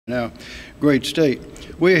Now, great state.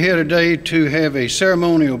 We're here today to have a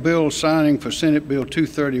ceremonial bill signing for Senate Bill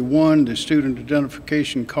 231, the Student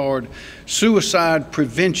Identification Card Suicide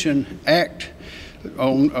Prevention Act.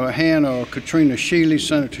 On hand are Katrina Shealy,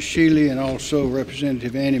 Senator Shealy, and also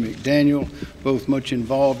Representative Annie McDaniel, both much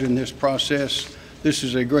involved in this process. This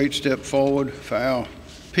is a great step forward for our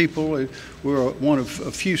people. We're one of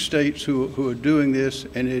a few states who are doing this,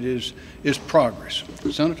 and it is progress.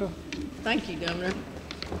 Senator? Thank you, Governor.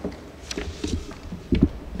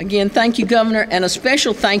 Again, thank you, Governor, and a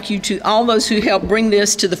special thank you to all those who helped bring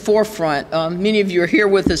this to the forefront. Many of you are here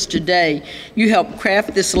with us today. You helped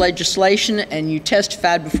craft this legislation, and you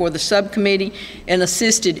testified before the subcommittee and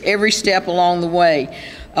assisted every step along the way.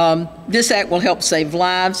 This act will help save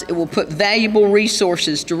lives. It will put valuable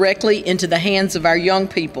resources directly into the hands of our young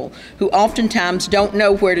people who oftentimes don't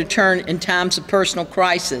know where to turn in times of personal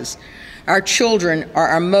crisis. Our children are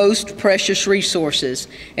our most precious resources,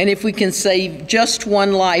 and if we can save just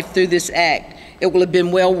one life through this act, it will have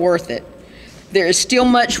been well worth it. There is still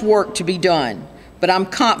much work to be done, but I'm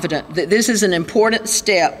confident that this is an important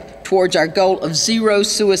step towards our goal of zero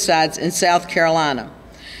suicides in South Carolina.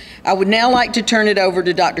 I would now like to turn it over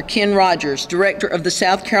to Dr. Ken Rogers, Director of the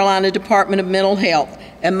South Carolina Department of Mental Health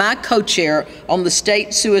and my co-chair on the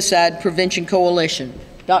State Suicide Prevention Coalition.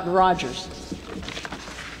 Dr. Rogers.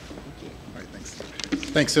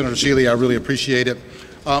 Thanks, Senator Shealy. I really appreciate it.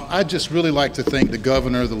 I'd just really like to thank the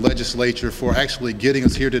governor, the legislature for actually getting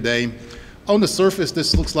us here today. On the surface,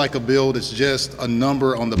 this looks like a bill that's just a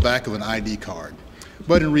number on the back of an ID card.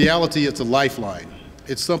 But in reality, it's a lifeline.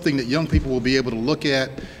 It's something that young people will be able to look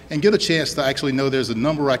at and get a chance to actually know there's a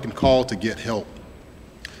number I can call to get help.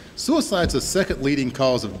 Suicide's the second leading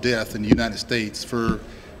cause of death in the United States for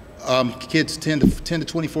kids 10 to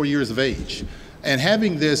 24 years of age. And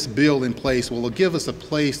having this bill in place will give us a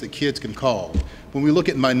place that kids can call. When we look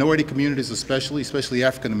at minority communities especially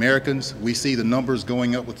African Americans, we see the numbers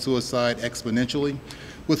going up with suicide exponentially.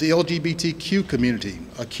 With the LGBTQ community,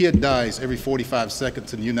 a kid dies every 45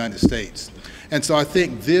 seconds in the United States. And so I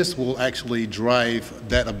think this will actually drive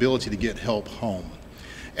that ability to get help home.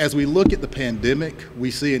 As we look at the pandemic, we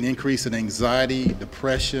see an increase in anxiety,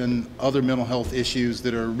 depression, other mental health issues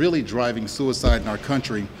that are really driving suicide in our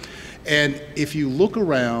country. And if you look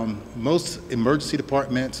around, most emergency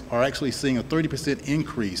departments are actually seeing a 30%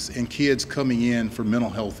 increase in kids coming in for mental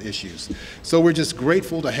health issues. So we're just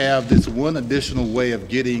grateful to have this one additional way of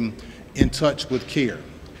getting in touch with care.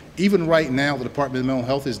 Even right now, the Department of Mental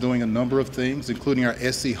Health is doing a number of things, including our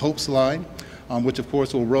SC Hopes line, which of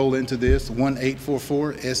course will roll into this.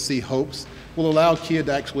 1-844-SC-HOPES will allow kids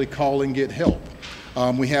to actually call and get help.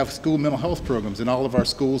 We have school mental health programs in all of our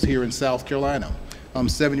schools here in South Carolina.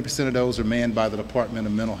 70% of those are manned by the Department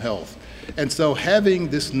of Mental Health. And so having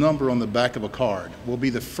this number on the back of a card will be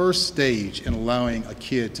the first stage in allowing a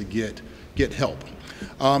kid to get help.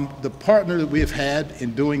 The partner that we have had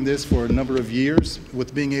in doing this for a number of years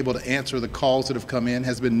with being able to answer the calls that have come in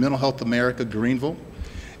has been Mental Health America Greenville.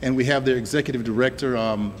 And we have their executive director,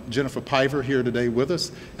 Jennifer Piver, here today with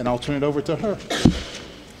us, and I'll turn it over to her.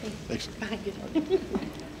 Thanks.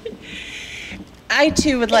 I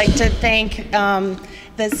too would like to thank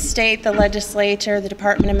the state, the legislature, the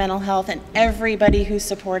Department of Mental Health, and everybody who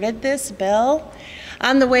supported this bill.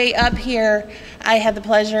 On the way up here, I had the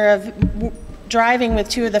pleasure of driving with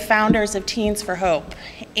two of the founders of Teens for Hope.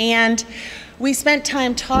 And we spent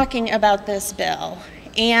time talking about this bill.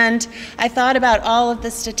 And I thought about all of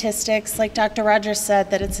the statistics, like Dr. Rogers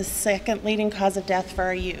said, that it's the second leading cause of death for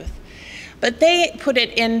our youth. But they put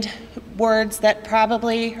it in words that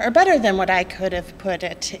probably are better than what I could have put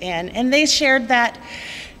it in. And they shared that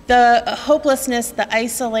the hopelessness, the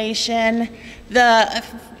isolation, the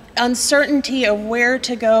uncertainty of where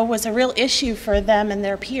to go was a real issue for them and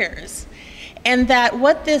their peers. And that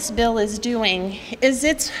what this bill is doing is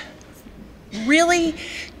it's really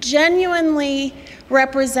genuinely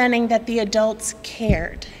representing that the adults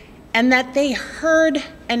cared and that they heard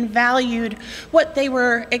and valued what they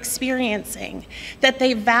were experiencing, that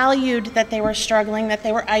they valued that they were struggling, that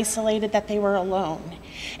they were isolated, that they were alone,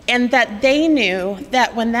 and that they knew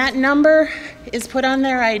that when that number is put on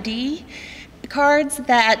their ID cards,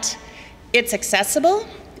 that it's accessible,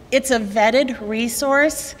 it's a vetted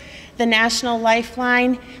resource. The National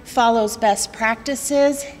Lifeline follows best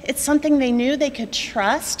practices. It's something they knew they could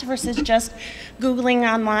trust versus just Googling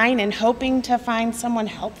online and hoping to find someone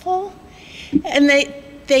helpful. And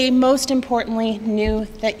they most importantly knew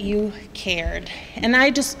that you cared. And I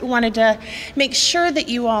just wanted to make sure that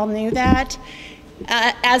you all knew that.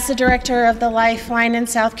 As the director of the Lifeline in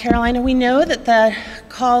South Carolina, we know that the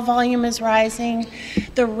call volume is rising.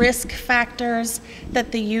 The risk factors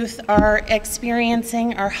that the youth are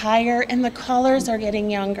experiencing are higher, and the callers are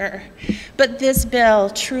getting younger. But this bill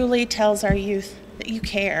truly tells our youth that you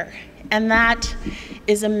care, and that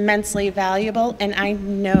is immensely valuable, and I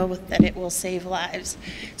know that it will save lives.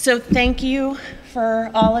 So thank you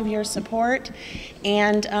for all of your support,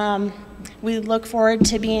 and we look forward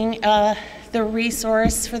to being the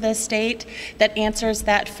resource for the state that answers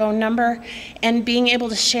that phone number, and being able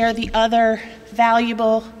to share the other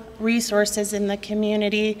valuable resources in the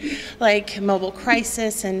community, like mobile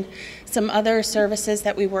crisis and some other services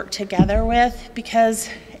that we work together with, because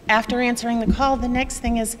after answering the call, the next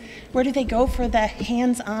thing is, where do they go for the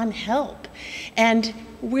hands-on help? And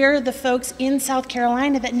we're the folks in South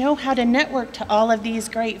Carolina that know how to network to all of these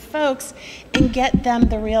great folks and get them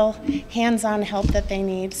the real hands-on help that they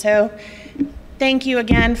need. So thank you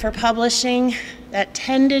again for publishing that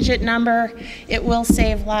 10-digit number. It will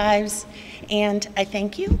save lives. And I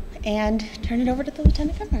thank you and turn it over to the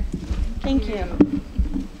Lieutenant Governor. Thank you.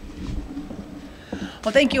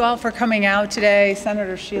 Well, thank you all for coming out today.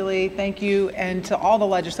 Senator Shealy, thank you, and to all the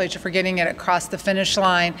legislature for getting it across the finish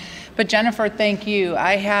line. But Jennifer, thank you.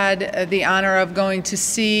 I had the honor of going to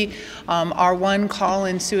see our One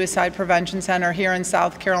Call-In Suicide Prevention Center here in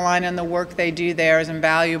South Carolina, and the work they do there is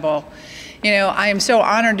invaluable. You know, I am so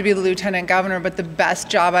honored to be the Lieutenant Governor, but the best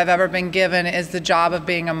job I've ever been given is the job of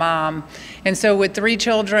being a mom. And so with 3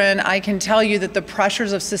 children, I can tell you that the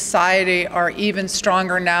pressures of society are even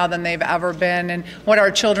stronger now than they've ever been, and what our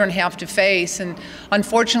children have to face. And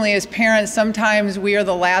unfortunately, as parents, sometimes we are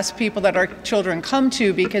the last people that our children come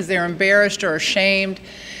to because they're embarrassed or ashamed.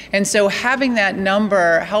 And so having that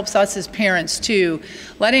number helps us as parents too,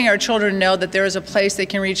 letting our children know that there is a place they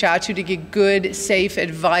can reach out to get good, safe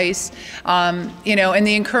advice, you know, and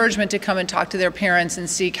the encouragement to come and talk to their parents and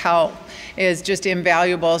seek help is just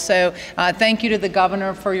invaluable. So thank you to the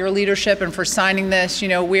governor for your leadership and for signing this. You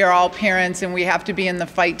know, we are all parents and we have to be in the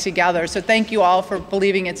fight together. So thank you all for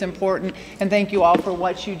believing it's important, and thank you all for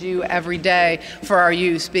what you do every day for our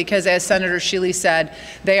youth, because as Senator Shealy said,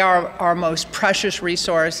 they are our most precious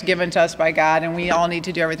resource given to us by God, and we all need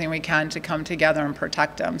to do everything we can to come together and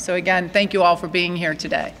protect them. So again, thank you all for being here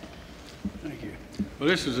today. Thank you. Well,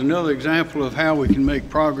 this is another example of how we can make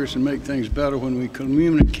progress and make things better when we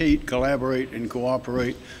communicate, collaborate, and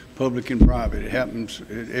cooperate, public and private. It happens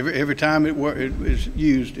every time it is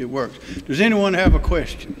used, it works. Does anyone have a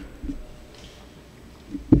question?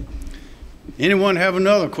 Anyone have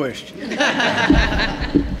another question?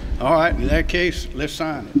 All right, in that case, let's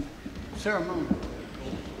sign it. Ceremony.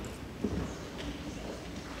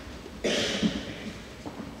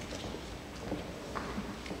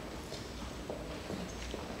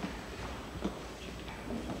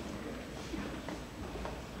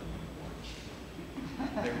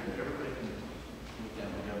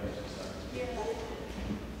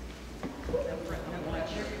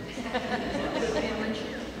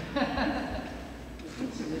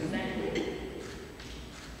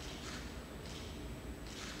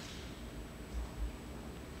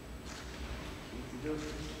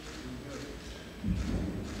 Thank you.